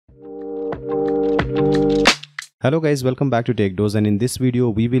Hello guys, welcome back to Techdose, and in this video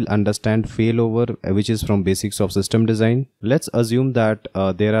we will understand failover, which is from basics of system design. Let's assume that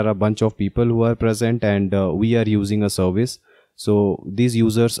there are a bunch of people who are present and we are using a service. So these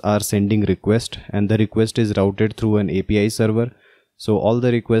users are sending request and the request is routed through an API server. So all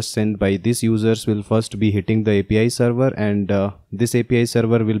the requests sent by these users will first be hitting the API server, and this API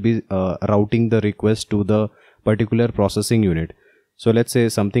server will be routing the request to the particular processing unit. So let's say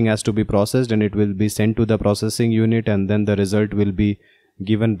something has to be processed and it will be sent to the processing unit, and then the result will be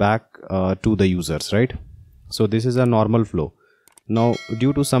given back to the users, right? So this is a normal flow. Now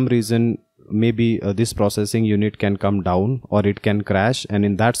due to some reason, maybe this processing unit can come down or it can crash, and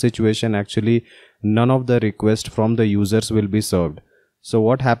in that situation actually none of the requests from the users will be served. So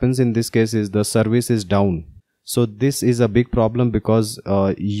what happens in this case is the service is down. So this is a big problem because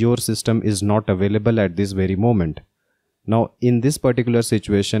your system is not available at this very moment. Now in this particular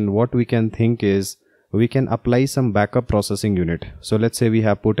situation, what we can think is we can apply some backup processing unit. So let's say we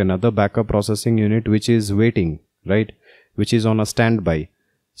have put another backup processing unit which is waiting, right? Which is on a standby.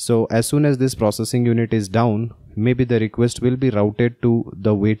 So as soon as this processing unit is down, maybe the request will be routed to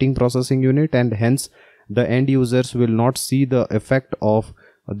the waiting processing unit, and hence the end users will not see the effect of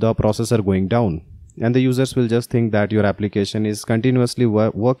the processor going down. And the users will just think that your application is continuously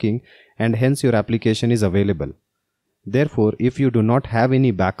working and hence your application is available. Therefore, if you do not have any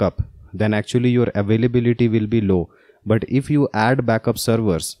backup, then actually your availability will be low. But if you add backup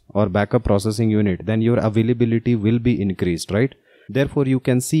servers or backup processing unit, then your availability will be increased, right? Therefore, you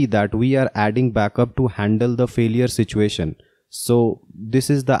can see that we are adding backup to handle the failure situation. So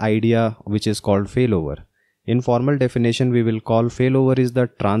this is the idea which is called failover. In formal definition, we will call failover is the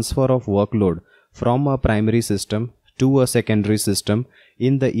transfer of workload from a primary system to a secondary system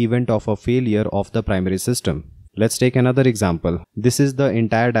in the event of a failure of the primary system. Let's take another example. This is the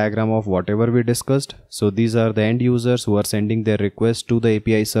entire diagram of whatever we discussed. So these are the end users who are sending their request to the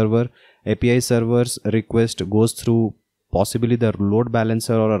API server. API server's request goes through possibly the load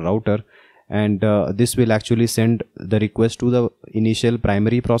balancer or a router, and this will actually send the request to the initial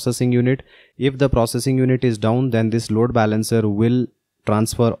primary processing unit. If the processing unit is down, then this load balancer will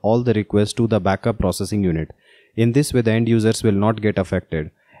transfer all the requests to the backup processing unit. In this way, the end users will not get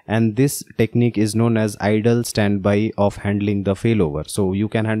affected. And this technique is known as idle standby of handling the failover. So you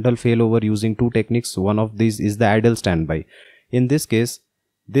can handle failover using two techniques. One of these is the idle standby. In this case,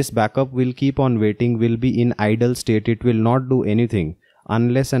 this backup will keep on waiting, will be in idle state. It will not do anything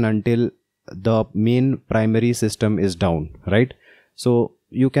unless and until the main primary system is down, right? So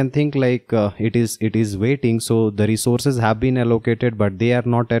you can think like it is waiting. So the resources have been allocated, but they are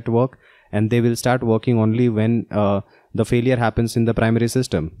not at work, and they will start working only when the failure happens in the primary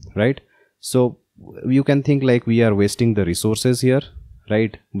system, right? So you can think like we are wasting the resources here,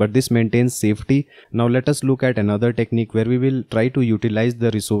 right? But this maintains safety. Now let us look at another technique where we will try to utilize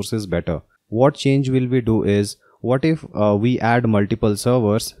the resources better. What change will we do is, what if we add multiple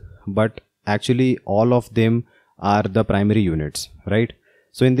servers, but actually all of them are the primary units, right?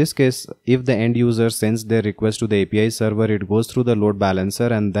 So in this case, if the end user sends their request to the API server, it goes through the load balancer,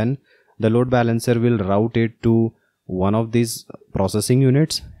 and then the load balancer will route it to one of these processing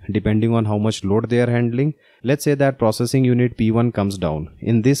units depending on how much load they are handling. Let's say that processing unit P1 comes down.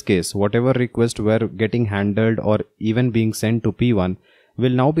 In this case, whatever requests were getting handled or even being sent to P1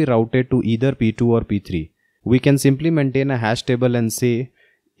 will now be routed to either P2 or P3. We can simply maintain a hash table and say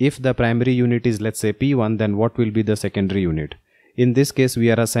if the primary unit is, let's say, P1, then what will be the secondary unit? In this case, we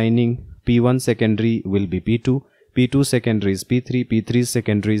are assigning P1 secondary will be P2, P2 secondary is P3, P3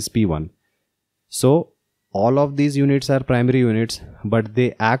 secondary is P1. So all of these units are primary units, but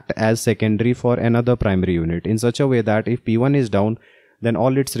they act as secondary for another primary unit in such a way that if P1 is down, then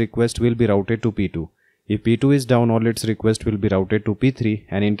all its requests will be routed to P2. If P2 is down, all its requests will be routed to P3,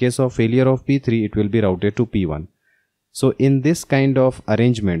 and in case of failure of P3, it will be routed to P1. So in this kind of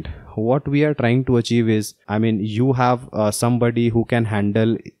arrangement, what we are trying to achieve is, you have somebody who can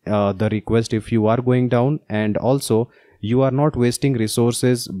handle the request if you are going down, and also you are not wasting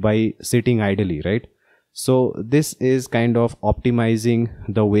resources by sitting idly, right? So this is kind of optimizing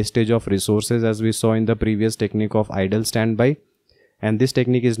the wastage of resources, as we saw in the previous technique of idle standby, and this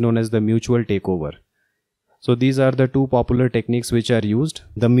technique is known as the mutual takeover. So these are the two popular techniques which are used.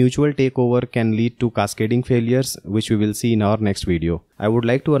 The mutual takeover can lead to cascading failures, which we will see in our next video. I would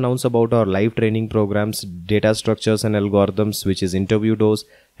like to announce about our live training programs, data structures and algorithms, which is Techdose,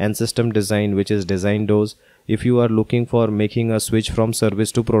 and system design, which is Techdose. If you are looking for making a switch from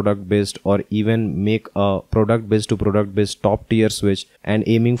service to product based, or even make a product based to product based top tier switch and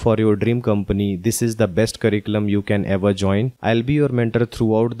aiming for your dream company, this is the best curriculum you can ever join. I'll be your mentor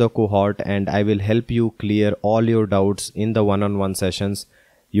throughout the cohort and I will help you clear all your doubts in the one-on-one sessions.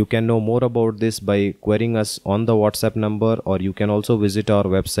 You can know more about this by querying us on the WhatsApp number, or you can also visit our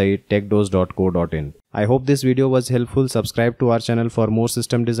website techdose.co.in. I hope this video was helpful. Subscribe to our channel for more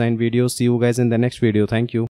system design videos. See you guys in the next video. Thank you.